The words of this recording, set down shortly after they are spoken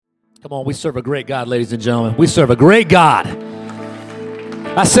Come on, we serve a great God, ladies and gentlemen. We serve a great God.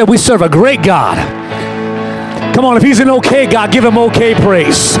 I said we serve a great God. Come on, if he's an okay God, give him okay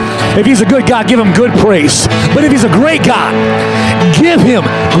praise. If he's a good God, give him good praise. But if he's a great God, give him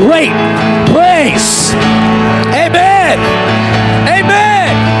great praise. Amen.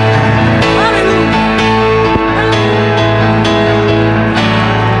 Amen.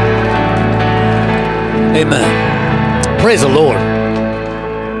 Hallelujah. Amen. Praise the Lord.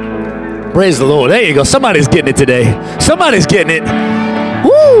 Praise the Lord. There you go. Somebody's getting it today. Somebody's getting it.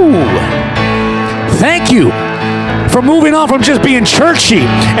 Woo! Thank you for moving on from just being churchy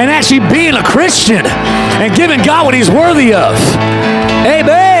and actually being a Christian and giving God what he's worthy of.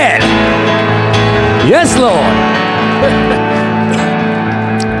 Amen. Yes, Lord.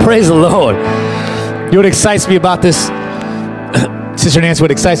 Praise the Lord. You know what excites me about this, Sister Nancy,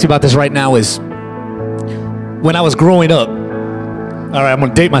 what excites me about this right now is when I was growing up, all right, I'm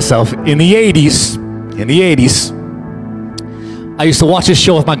going to date myself. In the 80s, I used to watch this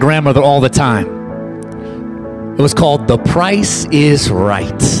show with my grandmother all the time. It was called The Price is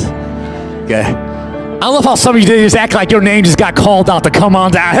Right. Okay. I love how some of you just act like your name just got called out to come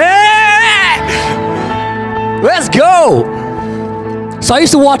on down. Hey! Let's go. So I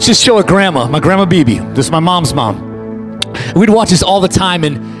used to watch this show with Grandma, my Grandma Bibi. This is my mom's mom. We'd watch this all the time,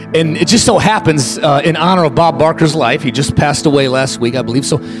 and it just so happens, in honor of Bob Barker's life, he just passed away last week, I believe.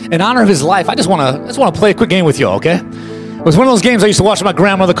 So, in honor of his life, I just want to play a quick game with you, okay? It was one of those games I used to watch with my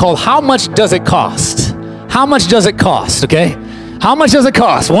grandmother called "How Much Does It Cost?" How much does it cost? Okay, how much does it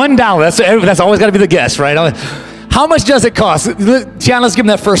cost? $1. That's always got to be the guess, right? How much does it cost? Tiana, let's give him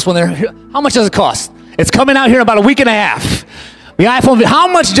that first one there. How much does it cost? It's coming out here in about a week and a half. The iPhone, how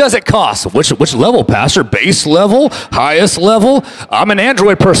much does it cost? Which level, Pastor? Base level? Highest level? I'm an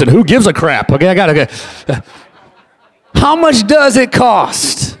Android person. Who gives a crap? Okay. How much does it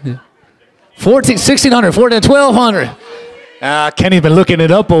cost? $1,600, $1,200. Kenny's been looking it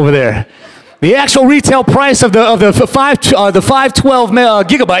up over there. The actual retail price of the 512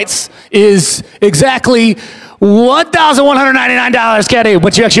 gigabytes is exactly $1,199, Kenny.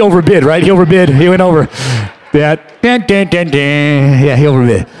 But you actually overbid, right? He overbid. He went over. Yeah, yeah, he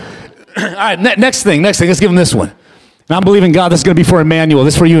overbid. All right, next thing. Let's give him this one. And I'm believing God, this is going to be for Emmanuel.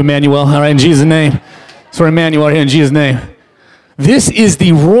 This is for you, Emmanuel. All right, in Jesus' name. It's for Emmanuel right here in Jesus' name. This is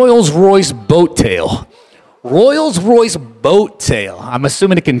the Rolls-Royce boat tail. Rolls-Royce boat tail. I'm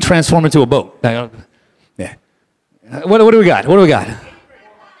assuming it can transform into a boat. Yeah. What do we got?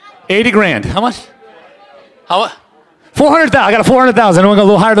 80 grand. How much? 400,000. I got a 400,000. I want to go a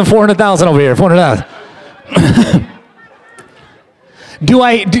little higher than 400,000 over here. 400,000.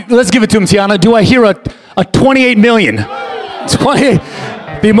 Let's give it to him, Tiana. Do I hear a 28 million? 28,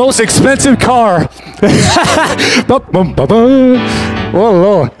 the most expensive car.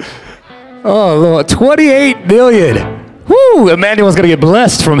 Oh, Lord. 28 million. Woo, Emmanuel's going to get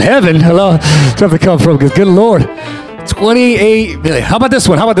blessed from heaven. Hello. Something to come from, because good Lord. 28 million. How about this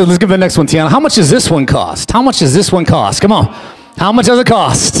one? Let's give the next one, Tiana. How much does this one cost? Come on. How much does it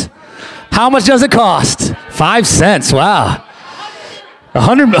cost? How much does it cost? 5 cents. Wow.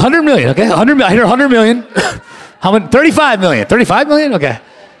 100 million. Okay. 100 million. I hear 100 million. How much? 35 million. 35 million? Okay.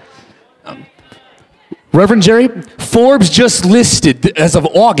 Reverend Jerry, Forbes just listed, as of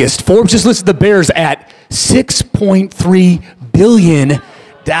August, the Bears at $6.3 billion.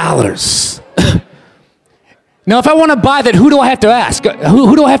 Now, if I want to buy that, who do I have to ask?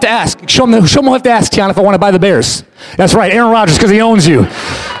 Who do I have to ask? Show me who I have to ask, Tiana, if I want to buy the Bears. That's right, Aaron Rodgers, because he owns you.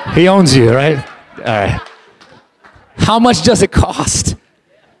 He owns you, right? All right. How much does it cost?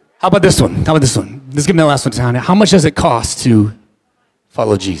 How about this one? Let's give me the last one, Tiana. How much does it cost to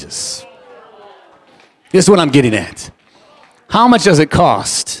follow Jesus? This is what I'm getting at. How much does it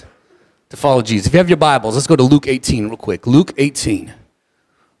cost to follow Jesus? If you have your Bibles, let's go to Luke 18 real quick. Luke 18,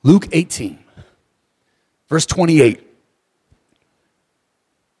 verse 28.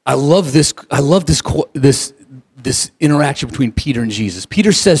 I love this interaction between Peter and Jesus.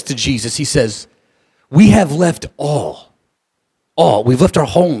 Peter says to Jesus, he says, we have left all. We've left our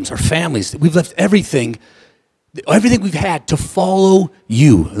homes, our families. We've left everything we've had to follow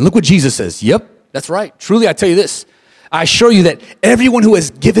you. And look what Jesus says. Yep. That's right. Truly, I tell you this. I assure you that everyone who has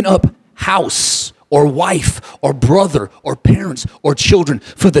given up house or wife or brother or parents or children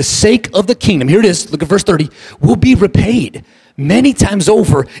for the sake of the kingdom, here it is, look at verse 30, will be repaid many times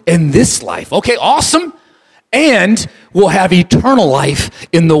over in this life. Okay, awesome. And will have eternal life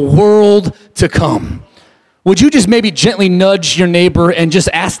in the world to come. Would you just maybe gently nudge your neighbor and just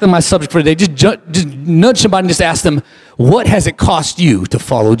ask them my subject for today? Just nudge somebody and just ask them, what has it cost you to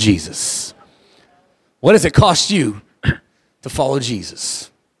follow Jesus? What does it cost you to follow Jesus?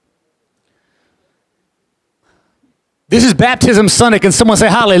 This is Baptism Sunday. Can someone say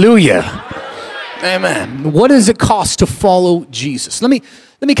hallelujah? Amen. What does it cost to follow Jesus? Let me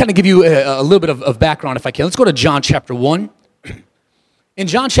kind of give you a little bit of background if I can. Let's go to John chapter 1. In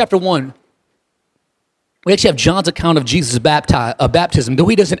John chapter 1, we actually have John's account of Jesus' baptism, though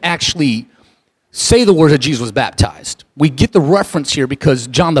he doesn't actually say the words that Jesus was baptized. We get the reference here because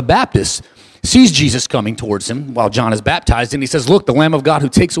John the Baptist sees Jesus coming towards him while John is baptized, and he says, look, the Lamb of God who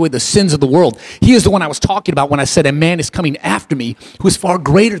takes away the sins of the world. He is the one I was talking about when I said a man is coming after me who is far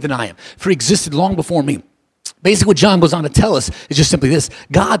greater than I am, for he existed long before me. Basically what John goes on to tell us is just simply this.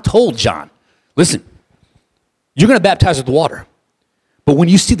 God told John, listen, you're going to baptize with water, but when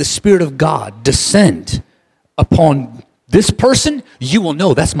you see the Spirit of God descend upon this person, you will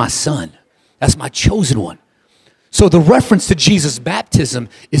know that's my son. That's my chosen one. So the reference to Jesus' baptism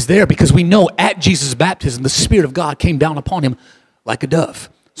is there because we know at Jesus' baptism, the Spirit of God came down upon him like a dove.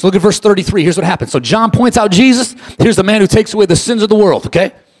 So look at verse 33. Here's what happens. So John points out Jesus. Here's the man who takes away the sins of the world,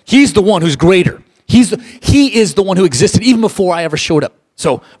 okay? He's the one who's greater. He is the one who existed even before I ever showed up.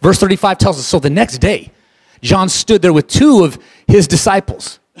 So verse 35 tells us, so the next day, John stood there with two of his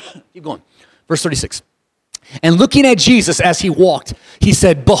disciples. Keep going. Verse 36. And looking at Jesus as he walked, he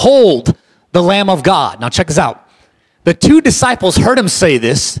said, behold, the Lamb of God. Now check this out. The two disciples heard him say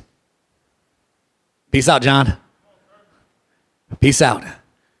this. Peace out, John. Peace out.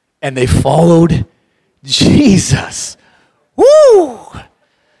 And they followed Jesus. Woo!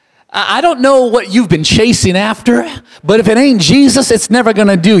 I don't know what you've been chasing after, but if it ain't Jesus, it's never going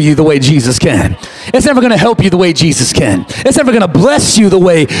to do you the way Jesus can. It's never going to help you the way Jesus can. It's never going to bless you the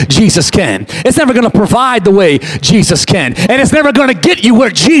way Jesus can. It's never going to provide the way Jesus can. And it's never going to get you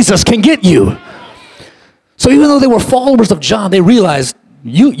where Jesus can get you. So even though they were followers of John, they realized,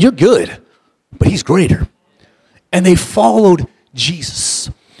 you're good, but he's greater. And they followed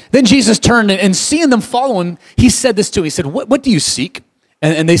Jesus. Then Jesus turned and seeing them follow him, he said this to him. He said, what do you seek?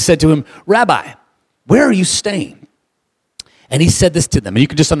 And they said to him, Rabbi, where are you staying? And he said this to them, and you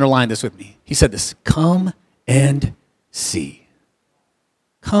can just underline this with me. He said this, come and see.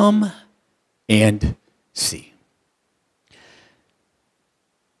 Come and see.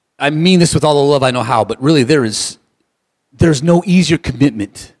 I mean this with all the love I know how, but really there's no easier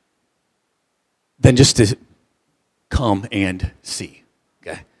commitment than just to come and see,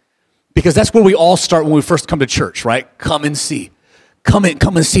 okay? Because that's where we all start when we first come to church, right? Come and see. Come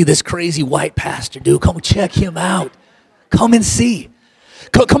and see this crazy white pastor, dude. Come check him out. Come and see.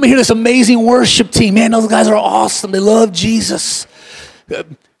 Come and hear this amazing worship team. Man, those guys are awesome. They love Jesus.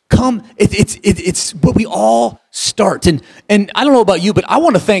 Come, it's where we all start. And I don't know about you, but I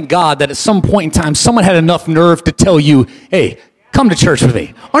want to thank God that at some point in time, someone had enough nerve to tell you, hey, come to church with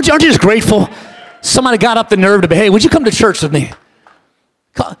me. Aren't you just grateful? Somebody got up the nerve to be, hey, would you come to church with me?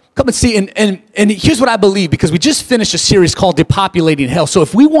 Come and see. And here's what I believe, because we just finished a series called Depopulating Hell. So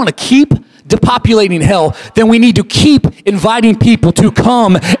if we want to keep depopulating hell, then we need to keep inviting people to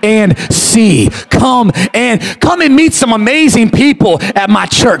come and see. Come and meet some amazing people at my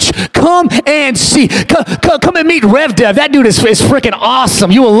church. Come and see. Come and meet Rev Dev. That dude is freaking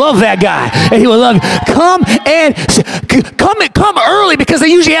awesome. You will love that guy, and he will love you. Come and see. Come early, because they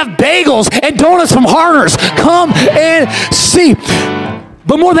usually have bagels and donuts from Harner's. Come and see.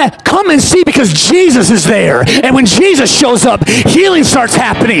 But more than that, come and see, because Jesus is there. And when Jesus shows up, healing starts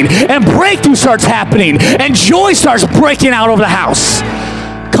happening, and breakthrough starts happening, and joy starts breaking out over the house.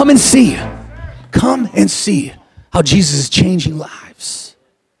 Come and see. Come and see how Jesus is changing lives.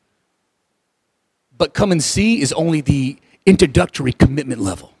 But come and see is only the introductory commitment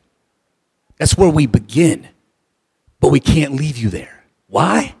level. That's where we begin. But we can't leave you there.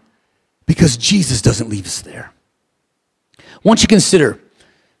 Why? Because Jesus doesn't leave us there. Once you consider,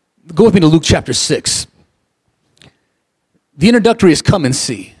 go with me to Luke chapter 6. The introductory is come and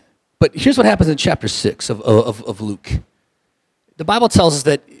see. But here's what happens in chapter 6 of Luke. The Bible tells us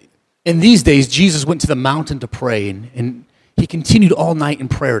that in these days, Jesus went to the mountain to pray, and he continued all night in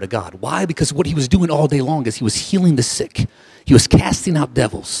prayer to God. Why? Because what he was doing all day long is he was healing the sick. He was casting out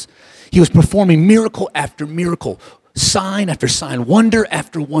devils. He was performing miracle after miracle, sign after sign, wonder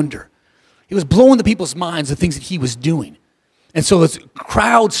after wonder. He was blowing the people's minds, the things that he was doing. And so the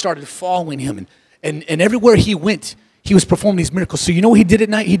crowd started following him, and everywhere he went, he was performing these miracles. So you know what he did at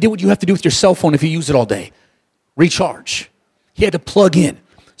night? He did what you have to do with your cell phone if you use it all day. Recharge. He had to plug in.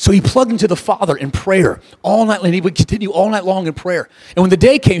 So he plugged into the Father in prayer all night, and he would continue all night long in prayer. And when the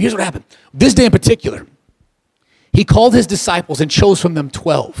day came, here's what happened. This day in particular, he called his disciples and chose from them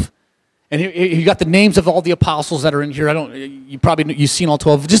 12. And you got the names of all the apostles that are in here. You've seen all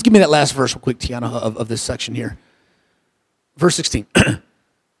 12. Just give me that last verse real quick, Tiana, of this section here. Verse 16.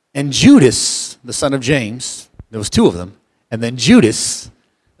 And Judas, the son of James, There was two of them. And then Judas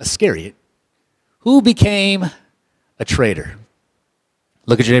Iscariot, who became a traitor.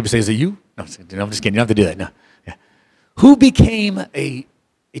 Look at your neighbor and say, is it you? No, I'm just kidding. You don't have to do that. No. Yeah. Who became a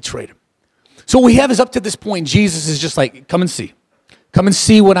traitor. So what we have is up to this point, Jesus is just like, come and see. Come and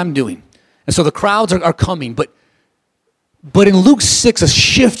see what I'm doing. And so the crowds are coming. But in Luke 6, a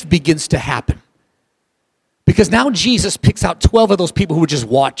shift begins to happen. Because now Jesus picks out 12 of those people who were just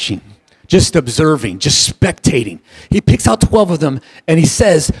watching, just observing, just spectating. He picks out 12 of them and he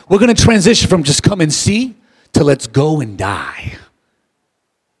says, we're going to transition from just come and see to let's go and die.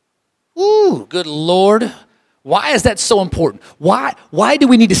 Ooh, good Lord. Why is that so important? Why do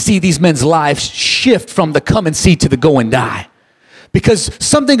we need to see these men's lives shift from the come and see to the go and die? Because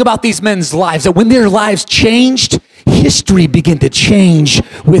something about these men's lives, that when their lives changed, history began to change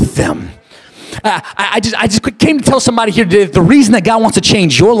with them. I just came to tell somebody here today that the reason that God wants to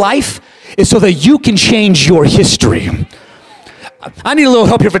change your life is so that you can change your history. I need a little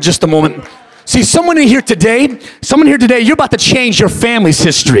help here for just a moment. See, someone here today, you're about to change your family's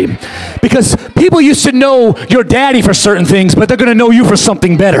history. Because people used to know your daddy for certain things, but they're going to know you for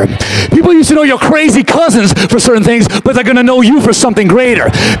something better. People used to know your crazy cousins for certain things, but they're going to know you for something greater.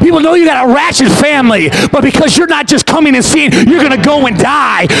 People know you got a ratchet family, but because you're not just coming and seeing, you're going to go and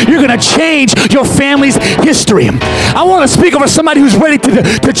die. You're going to change your family's history. I want to speak over somebody who's ready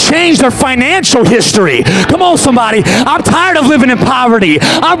to change their financial history. Come on, somebody. I'm tired of living in poverty.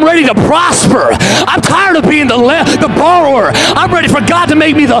 I'm ready to prosper. I'm tired of being the borrower. I'm ready for God to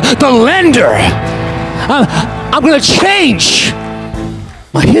make me the lender. I'm going to change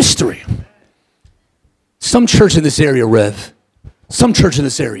my history. Some church in this area, some church in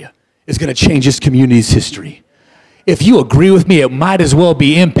this area is going to change this community's history. If you agree with me, it might as well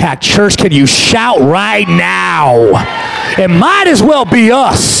be Impact Church. Can you shout right now? It might as well be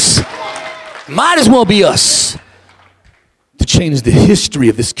us. Might as well be us to change the history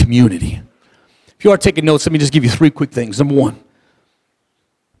of this community. If you are taking notes, let me just give you 3 quick things. Number 1,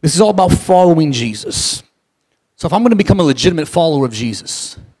 this is all about following Jesus. So if I'm going to become a legitimate follower of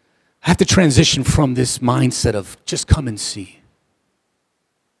Jesus, I have to transition from this mindset of just come and see.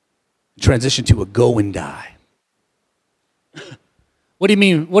 Transition to a go and die. What do you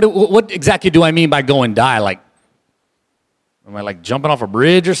mean? What exactly do I mean by go and die? Like, am I like jumping off a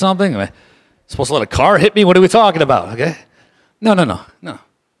bridge or something? Am I supposed to let a car hit me? What are we talking about? Okay. No.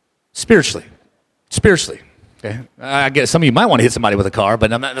 Spiritually. Okay. I guess some of you might want to hit somebody with a car, but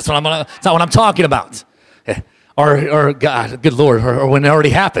that's not what I'm talking about. Okay. Or God, good Lord, or when it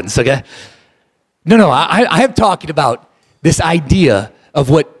already happens. Okay. No. I am talking about this idea of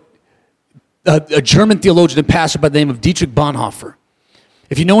what a German theologian and pastor by the name of Dietrich Bonhoeffer.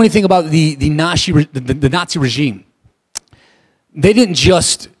 If you know anything about the Nazi regime, they didn't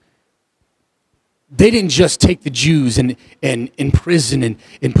just take the Jews and imprison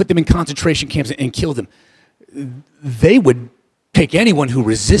and put them in concentration camps and kill them. They would take anyone who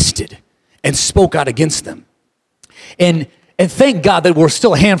resisted and spoke out against them. And thank God that we're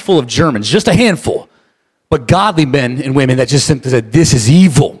still a handful of Germans, just a handful, but godly men and women that just simply said, this is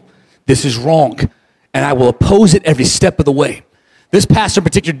evil, this is wrong, and I will oppose it every step of the way. This pastor in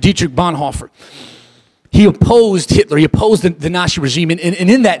particular, Dietrich Bonhoeffer, he opposed Hitler, he opposed the Nazi regime, and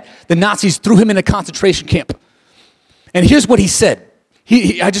in that, the Nazis threw him in a concentration camp. And here's what he said.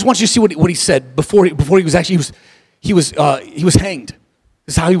 I just want you to see what he said before he was actually, he was hanged.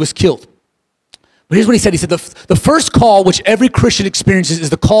 This is how he was killed. But here's what he said. He said, the first call which every Christian experiences is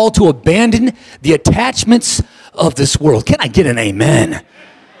the call to abandon the attachments of this world. Can I get an amen?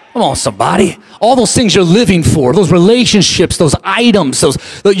 Come on, somebody. All those things you're living for, those relationships, those items,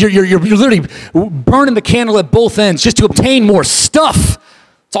 you're literally burning the candle at both ends just to obtain more stuff.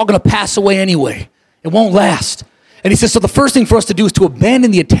 It's all going to pass away anyway. It won't last. And he says, so the first thing for us to do is to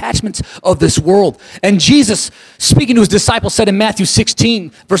abandon the attachments of this world. And Jesus, speaking to his disciples, said in Matthew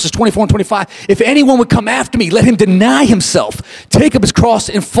 16, verses 24 and 25, if anyone would come after me, let him deny himself, take up his cross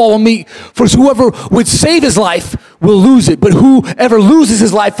and follow me. For whoever would save his life will lose it, but whoever loses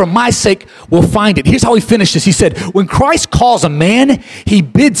his life for my sake will find it. Here's how he finished this. He said, when Christ calls a man, he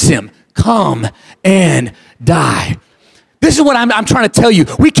bids him come and die. This is what I'm trying to tell you.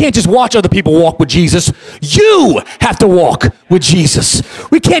 We can't just watch other people walk with Jesus. You have to walk with Jesus.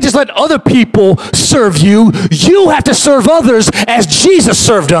 We can't just let other people serve you. You have to serve others as Jesus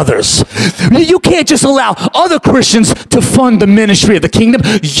served others. You can't just allow other Christians to fund the ministry of the kingdom.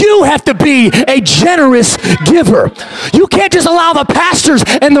 You have to be a generous giver. You can't just allow the pastors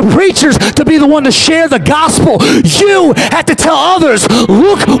and the preachers to be the one to share the gospel. You have to tell others,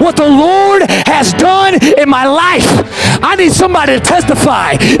 look what the Lord has done in my life. I need somebody to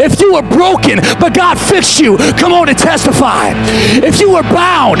testify. If you were broken, but God fixed you, come on and testify. If you were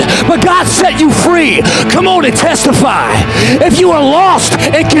bound, but God set you free, come on and testify. If you were lost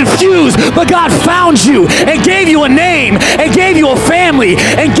and confused, but God found you and gave you a name and gave you a family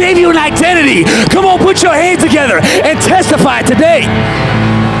and gave you an identity, come on, put your hands together and testify today.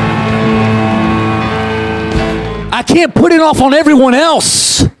 I can't put it off on everyone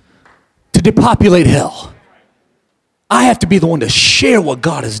else to depopulate hell. I have to be the one to share what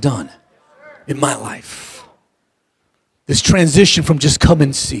God has done in my life. This transition from just come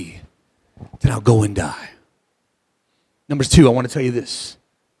and see to now go and die. Number 2, I want to tell you this.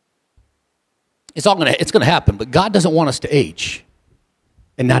 It's going to happen, but God doesn't want us to age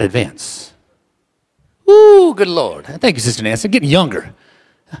and not advance. Ooh, good Lord. Thank you, Sister Nancy. I'm getting younger.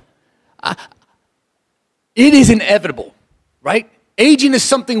 It is inevitable, right? Aging is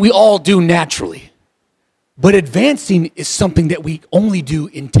something we all do naturally, but advancing is something that we only do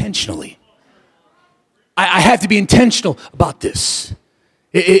intentionally. I have to be intentional about this.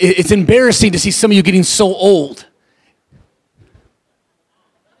 It's embarrassing to see some of you getting so old.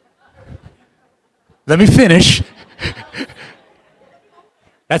 Let me finish.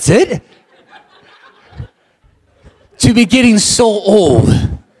 That's it? To be getting so old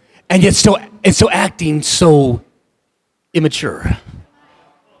and yet still acting so immature.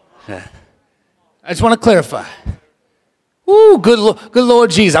 I just want to clarify. Ooh, good Lord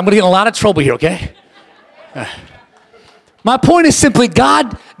Jesus. I'm going to get in a lot of trouble here, okay? My point is simply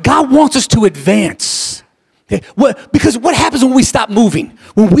God wants us to advance. Okay? Because what happens when we stop moving?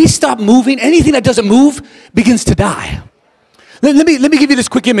 When we stop moving, anything that doesn't move begins to die. Let me give you this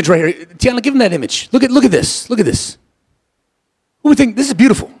quick image right here. Tiana, give him that image. Look at this. Look at this. Who would think this is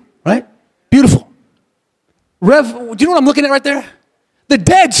beautiful, right? Beautiful. Rev, do you know what I'm looking at right there? The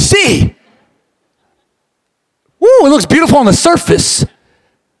Dead Sea. Ooh, it looks beautiful on the surface,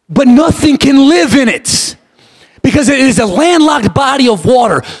 but nothing can live in it because it is a landlocked body of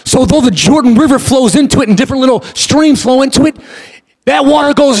water. So though the Jordan River flows into it and different little streams flow into it, that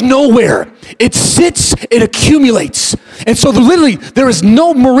water goes nowhere. It sits, it accumulates. And so literally there is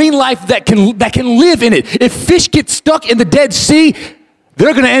no marine life that can live in it. If fish get stuck in the Dead Sea,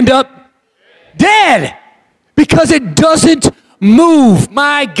 they're going to end up dead because it doesn't move.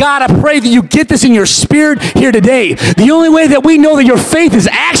 My God, I pray that you get this in your spirit here today. The only way that we know that your faith is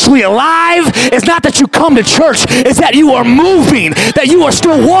actually alive is not that you come to church, it's that you are moving, that you are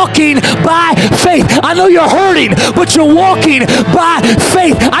still walking by faith. I know you're hurting, but you're walking by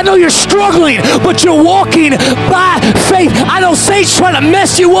faith. I know you're struggling, but you're walking by faith. I know Satan's trying to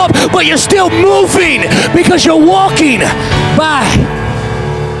mess you up, but you're still moving because you're walking by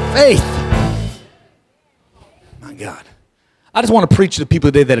faith. My God. I just want to preach to the people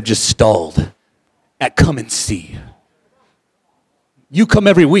today that have just stalled at come and see. You come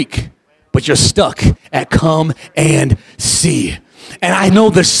every week, but you're stuck at come and see. And I know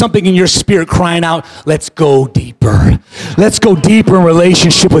there's something in your spirit crying out, let's go deeper. Let's go deeper in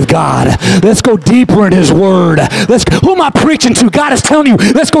relationship with God. Let's go deeper in His Word. Who am I preaching to? God is telling you,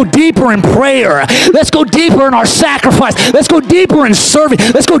 let's go deeper in prayer. Let's go deeper in our sacrifice. Let's go deeper in serving.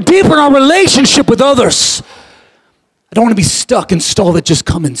 Let's go deeper in our relationship with others. I don't want to be stuck and stalled at just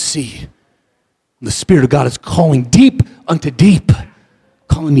come and see. The Spirit of God is calling deep unto deep,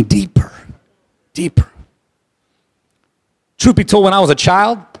 calling me deeper, deeper. Truth be told, when I was a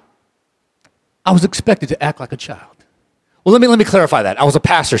child, I was expected to act like a child. Well, let me clarify that. I was a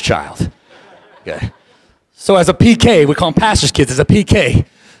pastor's child. Okay. So as a PK, we call them pastor's kids, as a PK,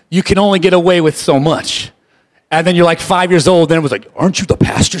 you can only get away with so much. And then you're like 5 years old, and it was like, aren't you the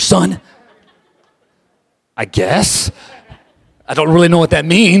pastor's son? I guess. I don't really know what that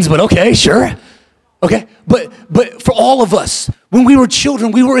means, but okay, sure. Okay, but for all of us, when we were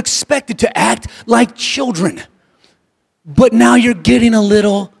children, we were expected to act like children. But now you're getting a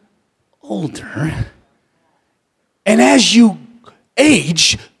little older. And as you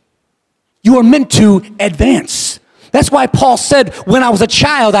age, you are meant to advance. That's why Paul said, when I was a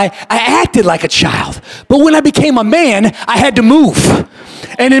child, I acted like a child. But when I became a man, I had to move.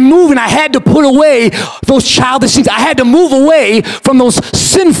 And in moving, I had to put away those childish things. I had to move away from those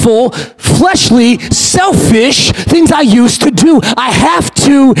sinful, fleshly, selfish things I used to do. I have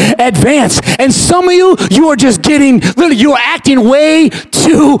to advance. And some of you are just literally, you are acting way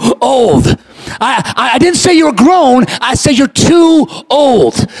too old. I didn't say you're grown. I said you're too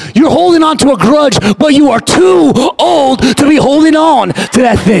old. You're holding on to a grudge, but you are too old to be holding on to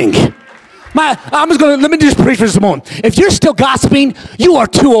that thing. Let me just preach for just a moment. If you're still gossiping, you are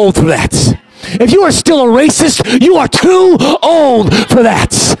too old for that. If you are still a racist, you are too old for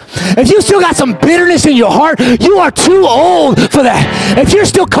that. If you still got some bitterness in your heart, you are too old for that. If you're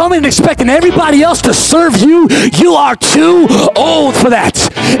still coming and expecting everybody else to serve you, you are too old for that.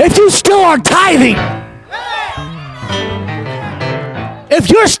 If you still are tithing, if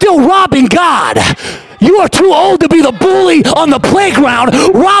you're still robbing God, you are too old to be the bully on the playground,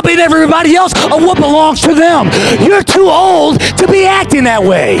 robbing everybody else of what belongs to them. You're too old to be acting that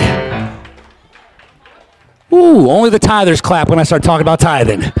way. Ooh, only the tithers clap when I start talking about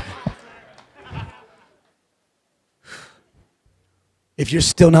tithing. If you're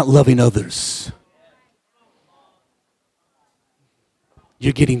still not loving others,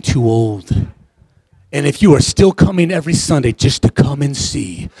 you're getting too old. And if you are still coming every Sunday just to come and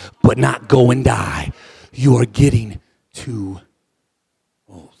see, but not go and die, you are getting too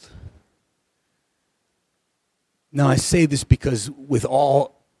old. Now, I say this because with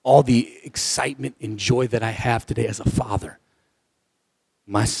all the excitement and joy that I have today as a father,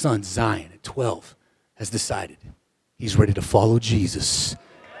 my son Zion at 12 has decided he's ready to follow Jesus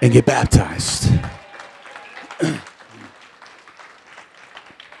and get baptized.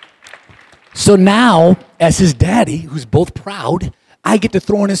 So now, as his daddy, who's both proud, I get to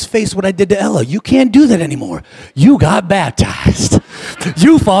throw in his face what I did to Ella. You can't do that anymore. You got baptized.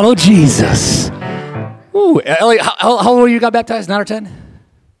 You follow Jesus. Ooh, Ellie, how old were you got baptized? 9 or 10?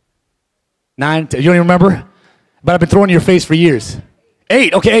 9? You don't even remember? But I've been throwing in your face for years.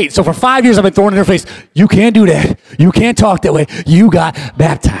 8. Okay, 8. So for 5 years, I've been throwing in your face. You can't do that. You can't talk that way. You got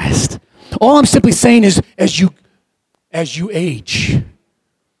baptized. All I'm simply saying is, as you age,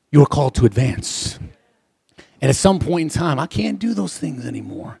 you are called to advance. And at some point in time, I can't do those things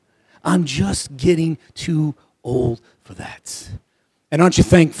anymore. I'm just getting too old for that. And aren't you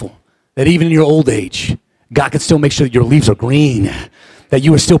thankful that even in your old age, God can still make sure that your leaves are green, that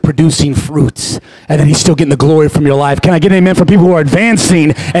you are still producing fruits, and that he's still getting the glory from your life? Can I get an amen from people who are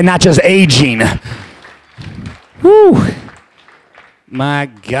advancing and not just aging? Whew. My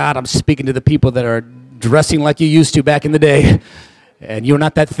God, I'm speaking to the people that are dressing like you used to back in the day. And you're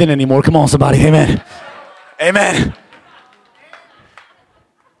not that thin anymore. Come on, somebody. Amen. Amen.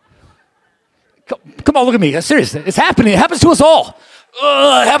 Come on, look at me. That's serious. It's happening. It happens to us all.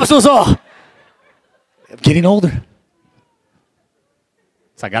 It happens to us all. I'm getting older.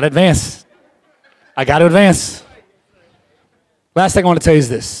 So I got to advance. Last thing I want to tell you is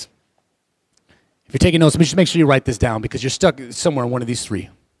this. If you're taking notes, just make sure you write this down because you're stuck somewhere in one of these three.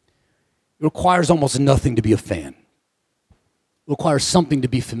 It requires almost nothing to be a fan. It requires something to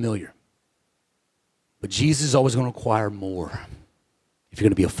be familiar. But Jesus is always going to require more if you're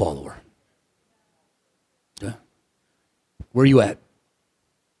going to be a follower. Yeah? Where are you at?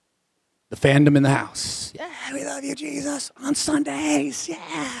 The fandom in the house. Yeah, we love you, Jesus, on Sundays.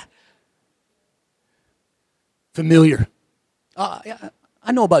 Yeah. Familiar. Yeah,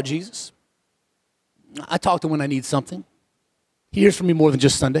 I know about Jesus. I talk to him when I need something. He hears from me more than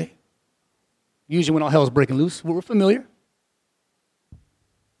just Sunday. Usually when all hell is breaking loose, we're familiar.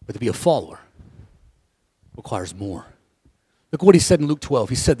 But to be a follower requires more. Look what he said in Luke 12.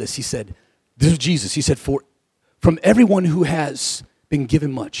 He said this. He said, this is Jesus. He said, from everyone who has been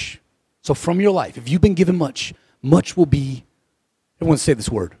given much. So from your life, if you've been given much, much will be, everyone say this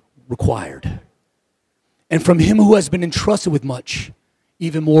word, required. And from him who has been entrusted with much,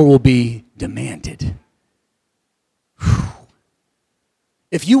 even more will be demanded. Whew.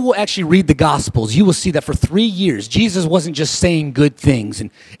 If you will actually read the Gospels, you will see that for 3 years, Jesus wasn't just saying good things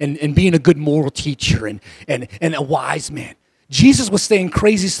and being a good moral teacher and a wise man. Jesus was saying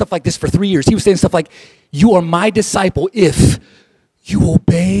crazy stuff like this for 3 years. He was saying stuff like, you are my disciple if you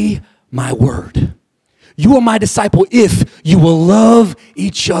obey my word. You are my disciple if you will love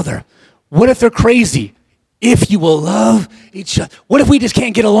each other. What if they're crazy? If you will love each other. What if we just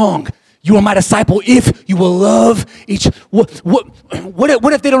can't get along? You are my disciple if you will love each other.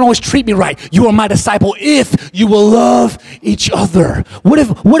 What if they don't always treat me right? You are my disciple if you will love each other.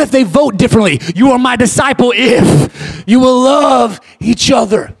 What if they vote differently? You are my disciple if you will love each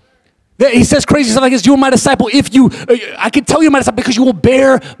other. He says crazy stuff like this. You are my disciple if you, I can tell you my disciple because you will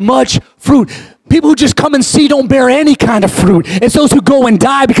bear much fruit. People who just come and see don't bear any kind of fruit. It's those who go and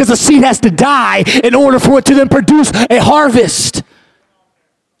die because the seed has to die in order for it to then produce a harvest.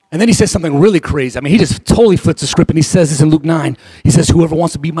 And then he says something really crazy. I mean, he just totally flips the script and he says this in Luke 9. He says, whoever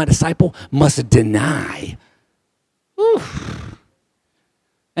wants to be my disciple must deny. Whew.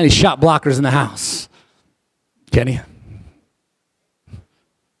 And he shot blockers in the house. Kenny?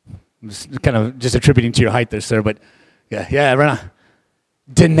 I'm just kind of just attributing to your height there, sir, but yeah, right on.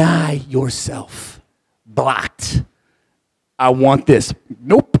 Deny yourself. Blocked. I want this.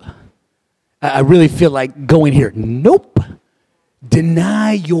 Nope. I really feel like going here. Nope.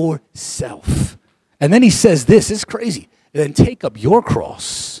 Deny yourself. And then he says this, it's crazy. Then take up your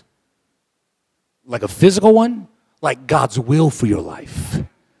cross. Like a physical one, like God's will for your life.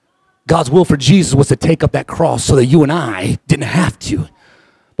 God's will for Jesus was to take up that cross so that you and I didn't have to.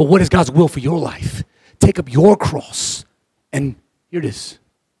 But what is God's will for your life? Take up your cross. And here it is.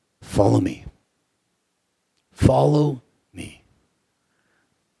 Follow me. Follow me.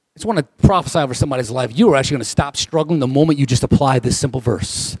 I just want to prophesy over somebody's life. You are actually going to stop struggling the moment you just apply this simple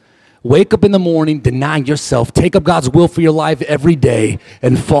verse. Wake up in the morning, deny yourself, take up God's will for your life every day,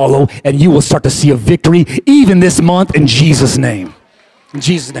 and follow, and you will start to see a victory even this month in Jesus' name. In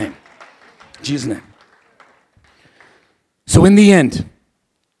Jesus' name. In Jesus' name. So in the end,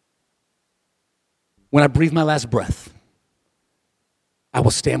 when I breathe my last breath, I will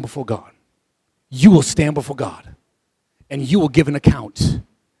stand before God. You will stand before God, and you will give an account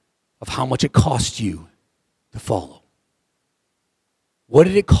of how much it cost you to follow. What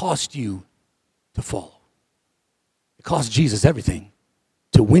did it cost you to follow? It cost Jesus everything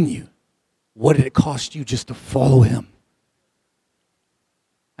to win you. What did it cost you just to follow him?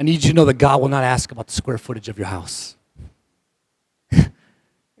 I need you to know that God will not ask about the square footage of your house.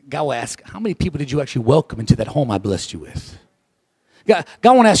 God will ask, how many people did you actually welcome into that home I blessed you with? God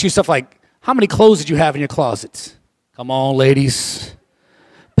won't ask you stuff like, how many clothes did you have in your closet? Come on, ladies.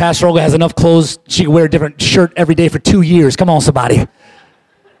 Pastor Olga has enough clothes. She can wear a different shirt every day for 2 years. Come on, somebody.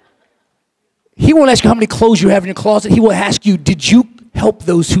 He won't ask you how many clothes you have in your closet. He will ask you, did you help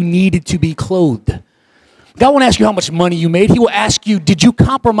those who needed to be clothed? God won't ask you how much money you made. He will ask you, did you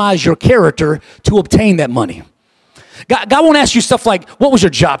compromise your character to obtain that money? God won't ask you stuff like, what was your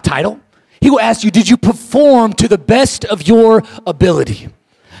job title? He will ask you, did you perform to the best of your ability?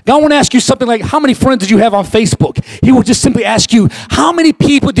 God won't ask you something like, how many friends did you have on Facebook? He will just simply ask you, how many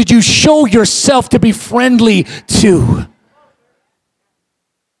people did you show yourself to be friendly to?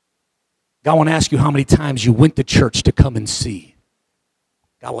 God won't ask you how many times you went to church to come and see.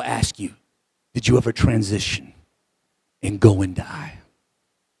 God will ask you, did you ever transition and go and die?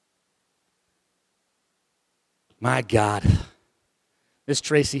 My God. Miss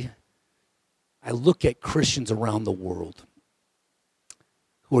Tracy, I look at Christians around the world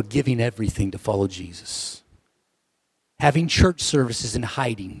who are giving everything to follow Jesus, having church services in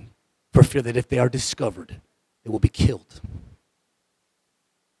hiding for fear that if they are discovered, they will be killed.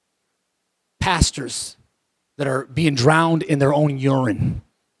 Pastors that are being drowned in their own urine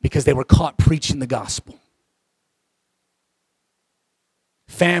because they were caught preaching the gospel.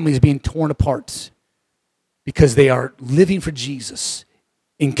 Families being torn apart because they are living for Jesus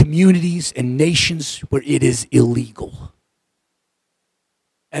in communities and nations where it is illegal.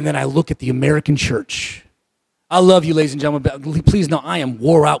 And then I look at the American church. I love you, ladies and gentlemen, but please know I am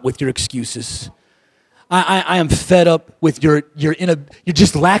wore out with your excuses. I am fed up with your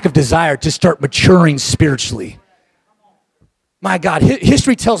just lack of desire to start maturing spiritually. My God,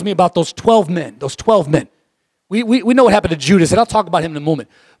 history tells me about those 12 men. We know what happened to Judas, and I'll talk about him in a moment.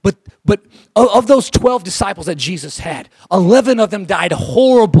 But of those 12 disciples that Jesus had, 11 of them died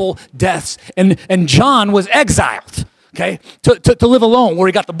horrible deaths, and John was exiled. Okay, to live alone, where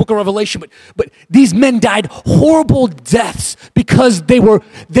he got the book of Revelation. But these men died horrible deaths because they were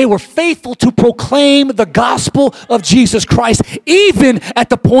faithful to proclaim the gospel of Jesus Christ, even at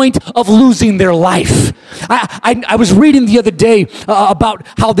the point of losing their life. I was reading the other day about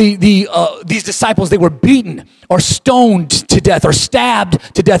how these disciples, they were beaten or stoned to death or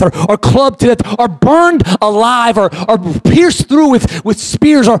stabbed to death or clubbed to death or burned alive or pierced through with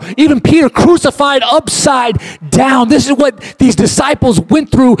spears, or even Peter crucified upside down. This is what these disciples went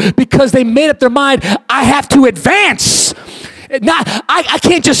through because they made up their mind, I have to advance. I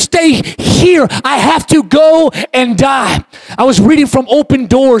can't just stay here. I have to go and die. I was reading from Open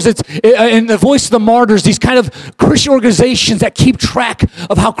Doors. It's in the Voice of the Martyrs, these kind of Christian organizations that keep track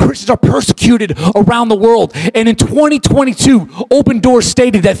of how Christians are persecuted around the world. And in 2022, Open Doors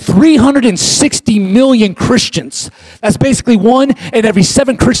stated that 360 million Christians, that's basically 1 in every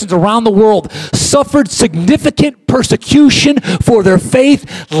 7 Christians around the world, suffered significant persecution for their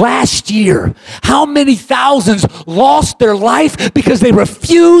faith last year. How many thousands lost their life because they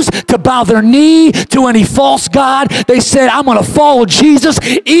refused to bow their knee to any false god? They said, I'm going to follow Jesus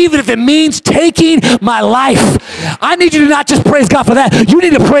even if it means taking my life. I need you to not just praise God for that. You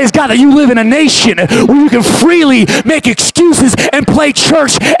need to praise God that you live in a nation where you can freely make excuses and play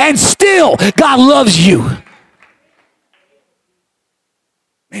church and still God loves you.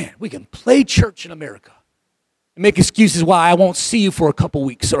 Man, we can play church in America and make excuses why I won't see you for a couple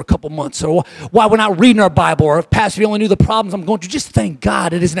weeks or a couple months, or why we're not reading our Bible, or if Pastor, you only knew the problems I'm going through. Just thank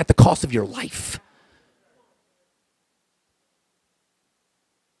God it isn't at the cost of your life.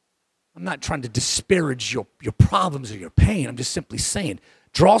 I'm not trying to disparage your problems or your pain. I'm just simply saying,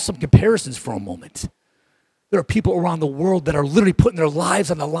 draw some comparisons for a moment. There are people around the world that are literally putting their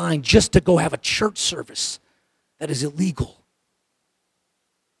lives on the line just to go have a church service that is illegal.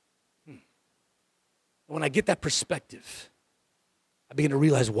 When I get that perspective, I begin to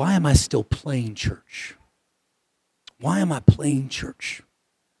realize, why am I still playing church? Why am I playing church?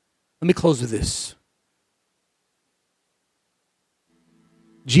 Let me close with this.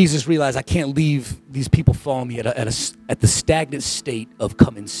 Jesus realized, I can't leave these people following me at the stagnant state of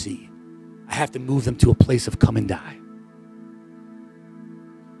come and see. I have to move them to a place of come and die.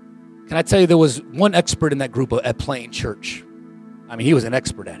 Can I tell you, there was one expert in that group at playing church. I mean, he was an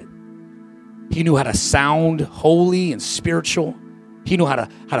expert at it. He knew how to sound holy and spiritual. He knew how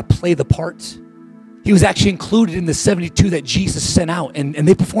to play the part. He was actually included in the 72 that Jesus sent out, and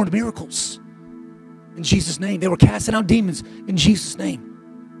they performed miracles in Jesus' name. They were casting out demons in Jesus' name.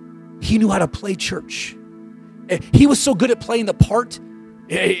 He knew how to play church. He was so good at playing the part,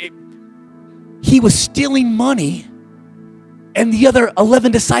 he was stealing money, and the other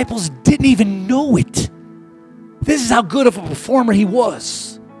 11 disciples didn't even know it. This is how good of a performer he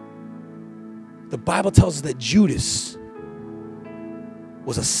was. The Bible tells us that Judas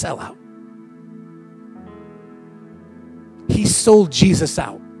was a sellout. He sold Jesus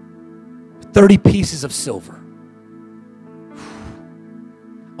out for 30 pieces of silver.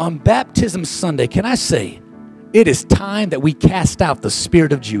 On Baptism Sunday, can I say, it is time that we cast out the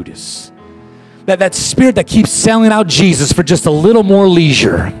spirit of Judas. That spirit that keeps selling out Jesus for just a little more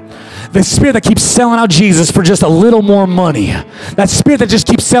leisure. The spirit that keeps selling out Jesus for just a little more money. That spirit that just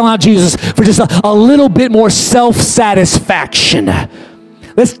keeps selling out Jesus for just a little bit more self-satisfaction.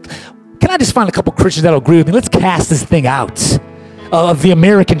 Can I just find a couple Christians that'll agree with me? Let's cast this thing out of the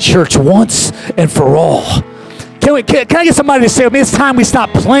American church once and for all. Can I get somebody to say, it's time we stop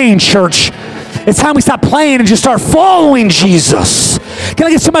playing church. It's time we stop playing and just start following Jesus. Can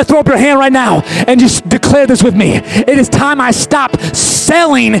I get somebody to throw up your hand right now and just declare this with me? It is time I stop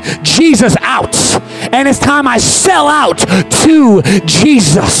selling Jesus out. And it's time I sell out to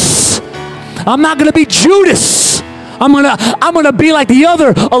Jesus. I'm not going to be Judas. I'm gonna be like the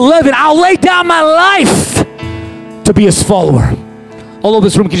other 11. I'll lay down my life to be his follower. All over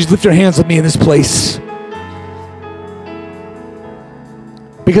this room, can you just lift your hands with me in this place?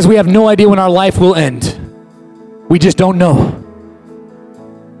 Because we have no idea when our life will end. We just don't know.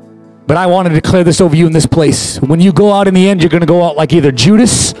 But I want to declare this over you in this place. When you go out in the end, you're going to go out like either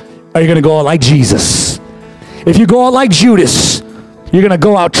Judas or you're going to go out like Jesus. If you go out like Judas, you're going to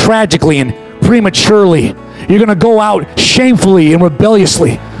go out tragically and prematurely. You're going to go out shamefully and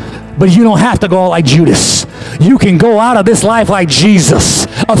rebelliously. But you don't have to go out like Judas. You can go out of this life like Jesus,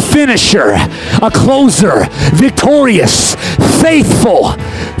 a finisher, a closer, victorious, faithful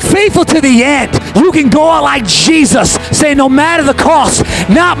to the end. You can go out like Jesus, saying, no matter the cost,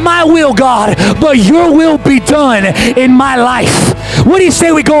 not my will, God, but your will be done in my life. What do you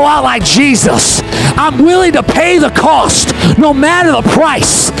say we go out like Jesus? I'm willing to pay the cost, no matter the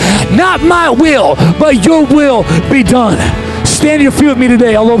price. Not my will, but your will be done. Stand your feet with me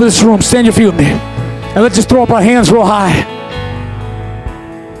today, all over this room. Stand your feet with me. And let's just throw up our hands real high.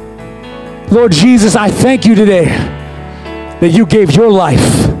 Lord Jesus, I thank you today that you gave your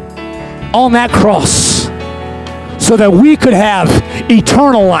life on that cross so that we could have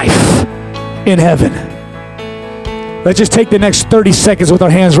eternal life in heaven. Let's just take the next 30 seconds with our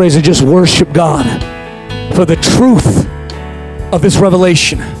hands raised and just worship God for the truth of this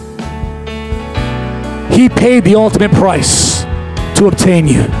revelation. He paid the ultimate price to obtain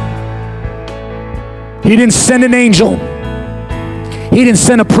you. He didn't send an angel. He didn't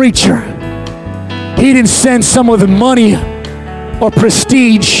send a preacher. He didn't send someone with money or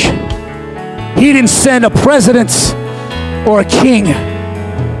prestige. He didn't send a president or a king.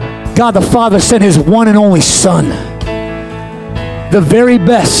 God the Father sent his one and only Son, the very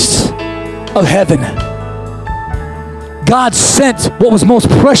best of heaven. God sent what was most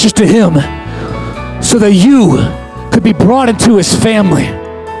precious to him so that you could be brought into his family.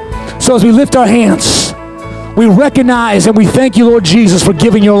 So as we lift our hands, we recognize and we thank you, Lord Jesus, for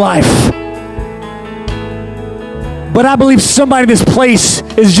giving your life. But I believe somebody in this place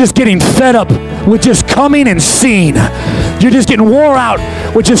is just getting fed up with just coming and seeing. You're just getting wore out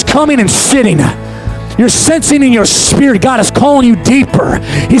with just coming and sitting. You're sensing in your spirit, God is calling you deeper.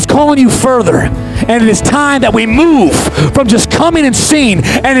 He's calling you further. And it is time that we move from just coming and seeing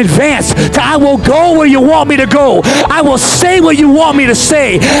and advance to I will go where you want me to go. I will say what you want me to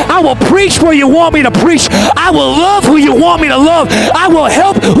say. I will preach where you want me to preach. I will love who you want me to love. I will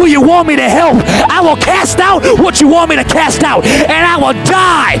help who you want me to help. I will cast out what you want me to cast out. And I will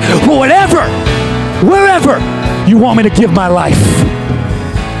die for whatever, wherever you want me to give my life.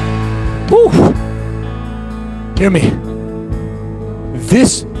 Woo. Hear me.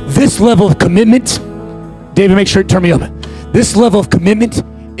 This level of commitment, David, make sure you turn me up. This level of commitment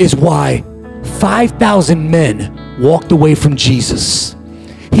is why 5,000 men walked away from Jesus.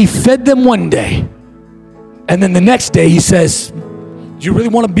 He fed them one day, and then the next day he says, do you really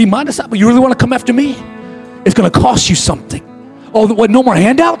want to be my disciple? You really want to come after me? It's going to cost you something. Oh, what, no more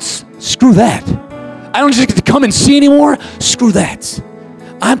handouts? Screw that. I don't just get to come and see anymore? Screw that.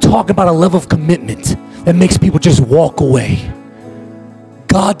 I'm talking about a level of commitment that makes people just walk away.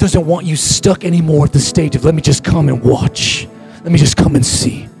 God doesn't want you stuck anymore at the stage of let me just come and watch. Let me just come and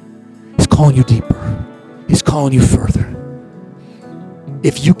see. He's calling you deeper. He's calling you further.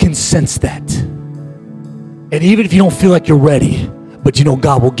 If you can sense that, and even if you don't feel like you're ready, but you know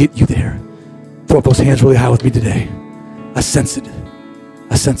God will get you there, throw up those hands really high with me today. I sense it.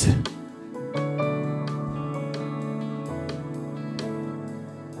 I sense it.